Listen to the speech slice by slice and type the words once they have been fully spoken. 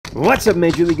What's up,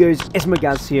 Major Leaguers? It's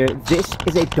Magaz here. This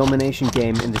is a domination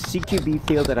game in the CQB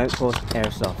field at Outpost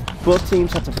Airsoft. Both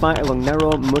teams had to fight along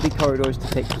narrow, muddy corridors to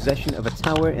take possession of a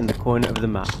tower in the corner of the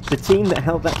map. The team that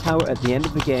held that tower at the end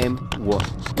of the game won.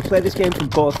 We play this game from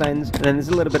both ends, and then there's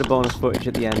a little bit of bonus footage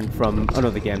at the end from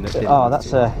another game that didn't. Oh,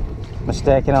 that's a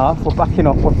mistake in half. We're backing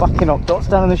up, don't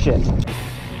stand on the shit.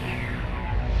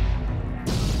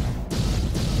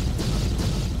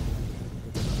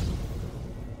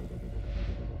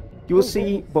 You will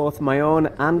see both my own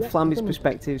and Flamby's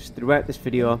perspectives throughout this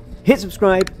video. Hit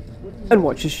subscribe and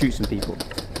watch us shoot some people.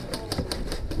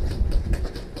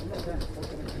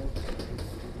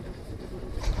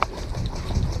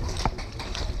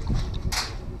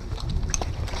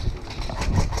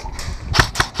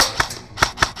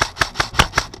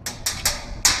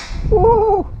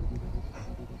 Woo!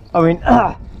 I mean,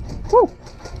 woo!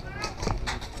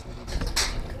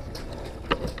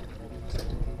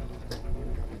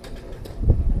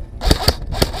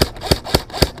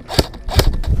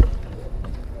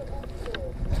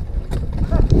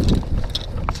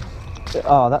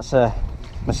 Oh, that's a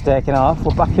mistake in half.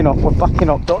 We're backing up,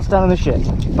 don't stand on the shit.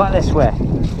 Back this way.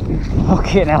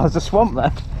 Okay, now there's a swamp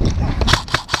there.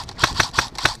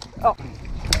 Oh.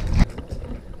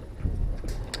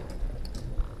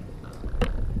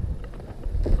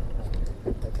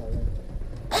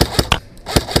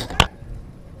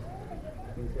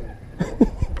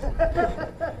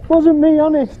 Wasn't me,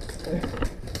 honest.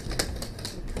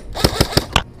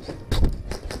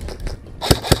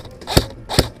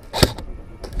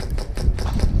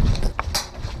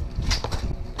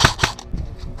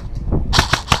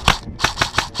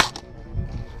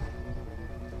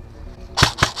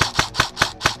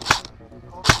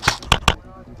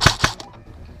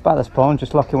 By the spawn,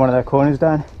 just locking one of their corners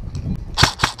down.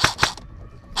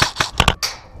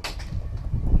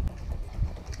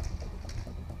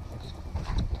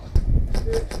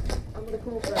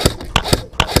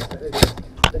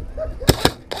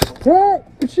 Hey,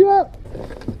 good shot!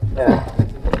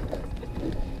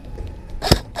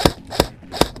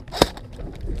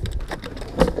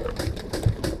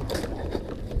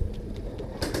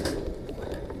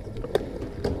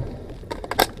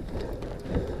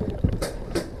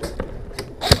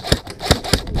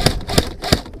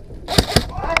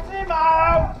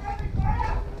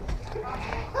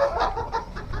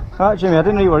 Alright, Jimmy, I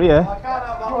didn't know you were here.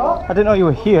 I didn't know you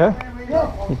were here.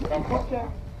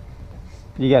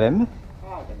 Did you get him?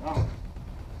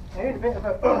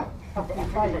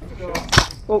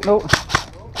 Oh, no.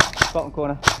 Bottom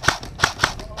corner.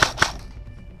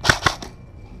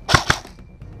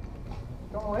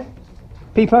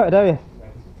 Peep out, dare you?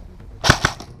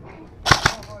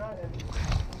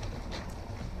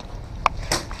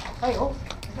 Hey, oh.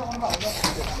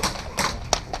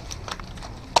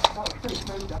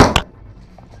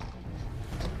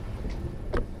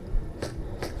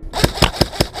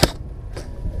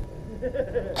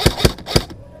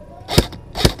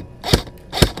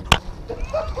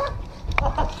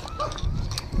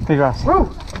 Big ass. Woo!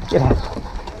 Get out.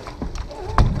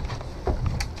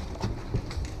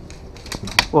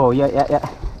 Whoa, yeah. I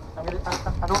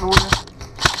don't know where you're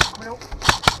coming up.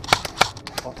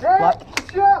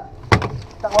 Good shot!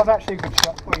 That was actually a good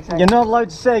shot. What are you saying? You're not allowed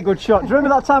to say good shot. Do you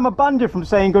remember that time I banned you from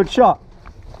saying good shot?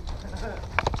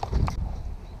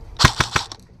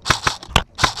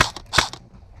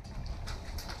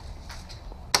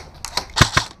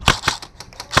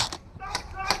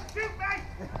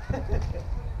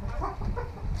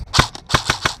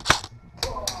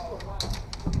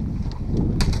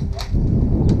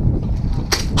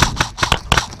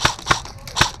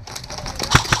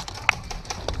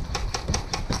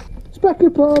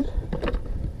 Speckler pod.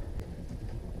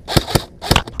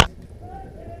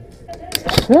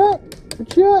 Yeah,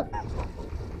 good shot.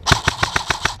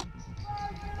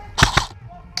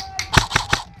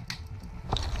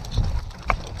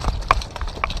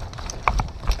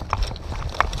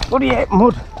 What are you eating,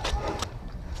 mud?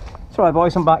 It's alright,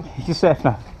 boys, I'm back. You're safe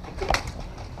now.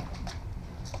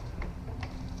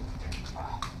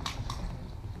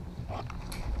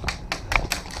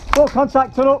 Full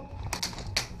contact, turn up.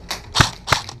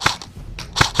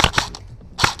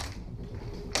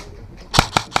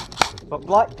 Up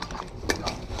black.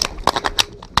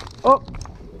 Up.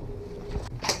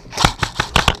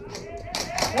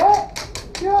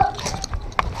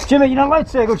 Jimmy, you're not allowed to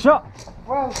say a good shot.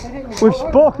 Well, we've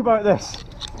spoke about this.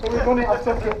 We've done it, I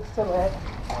took it. It's too late.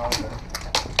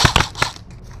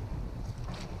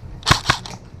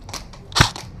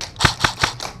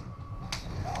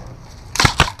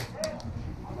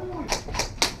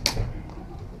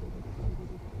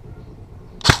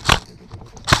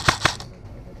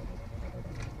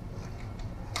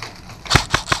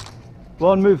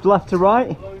 One moved left to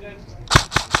right.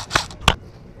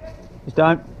 He's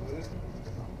down.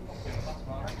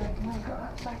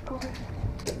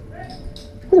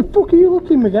 Where the fuck are you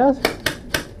looking, Magaz?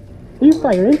 Are you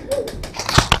firing?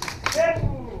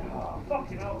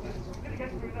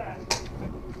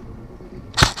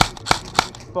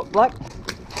 Fuck black.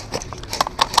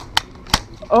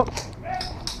 Oh.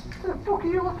 Where the fuck are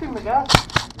you looking, Magaz?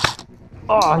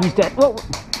 Oh, he's dead. Whoa.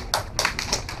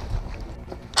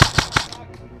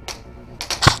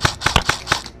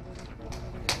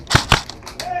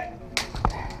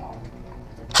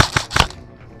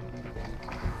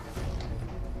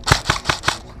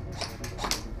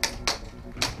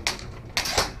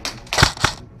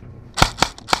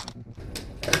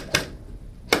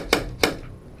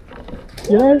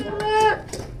 You know?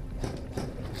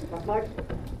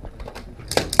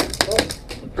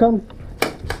 Come.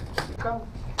 Come.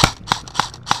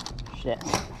 Shit.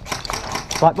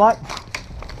 Black, black.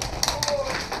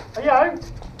 Are you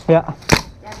out? Yeah.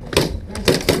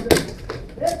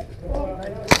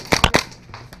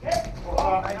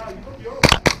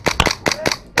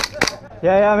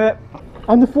 Yeah, I'm it.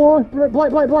 On the floor, black,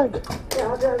 black, black.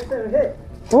 Yeah, I didn't hit.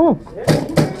 Oh.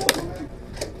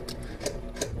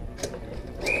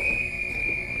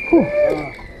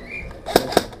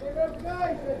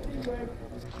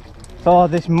 Oh,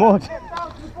 this mud.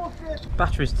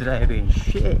 Batteries today are being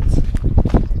shit.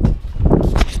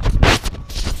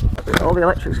 All the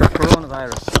electrics got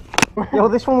coronavirus. Yo,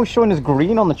 this one was showing us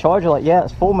green on the charger, like, yeah,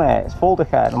 it's full, mate, it's full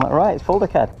dickhead. I'm like, right, it's full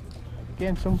dickhead.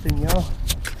 Getting something, yo.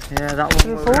 Yeah, that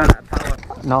one will run out of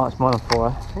power. No, it's more than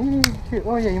 4.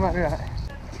 Oh yeah, you might be right.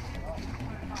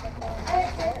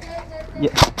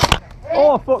 Yeah.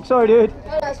 Oh fuck, sorry dude.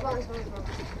 No, it's fine, it's fine, it's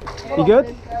fine. You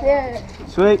good? Yeah.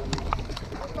 Sweet.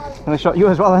 I'm gonna shot you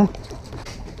as well then.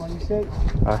 26.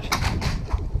 Oh,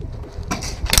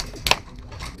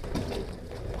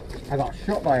 I got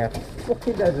shot by a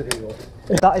fucking desert eagle.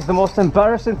 That is the most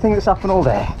embarrassing thing that's happened all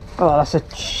day. Oh, that's a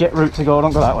shit route to go,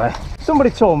 don't go that way. Somebody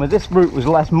told me this route was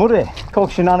less muddy.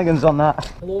 Called shenanigans on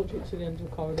that. I launched it to the end of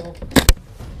the corridor.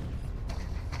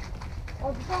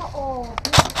 Oh,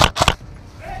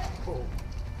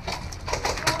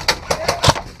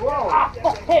 whoa!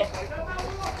 Hit!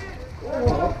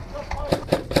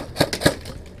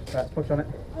 Right, push on it.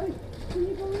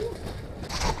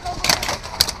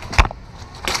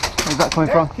 Where's that coming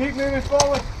from? Keep moving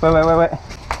forward. Wait.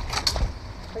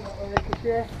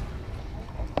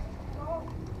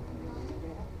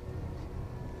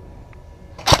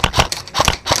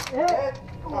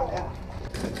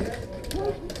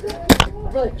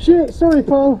 Shit, sorry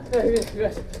Paul.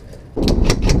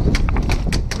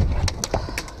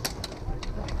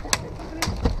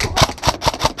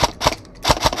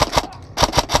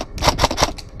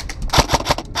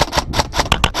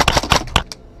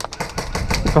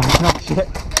 Oh, no shit.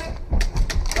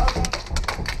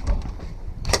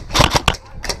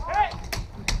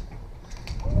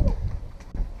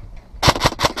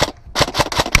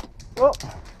 Oh.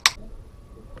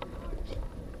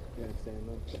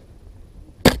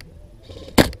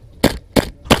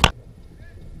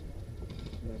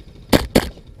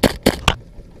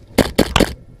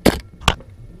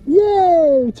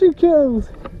 Yay! 2 kills!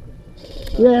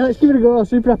 Yeah, let's give it a go.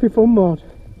 Super happy fun mode.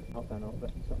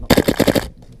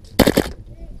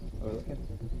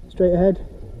 Straight ahead.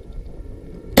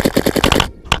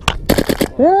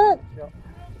 Yeah!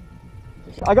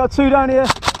 I got 2 down here.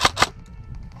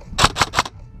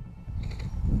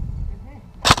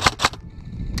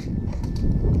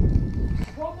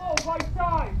 One more right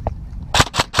side.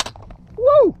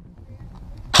 Woo!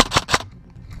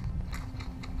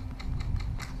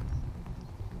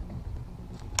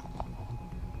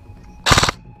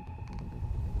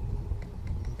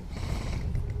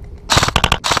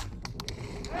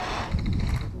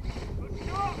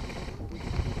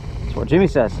 That's what Jimmy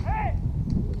says.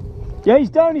 Yeah, he's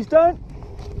down, he's down.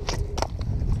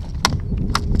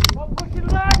 One pushing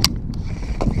left.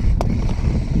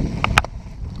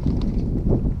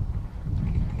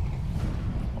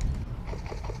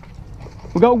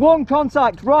 We've got 1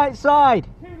 contact, right side.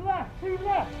 2 left, 2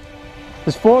 left.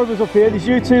 There's 4 of us up here, there's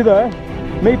you 2 there.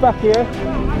 Me back here.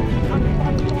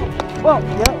 Well,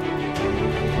 yeah.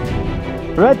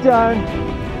 Red down.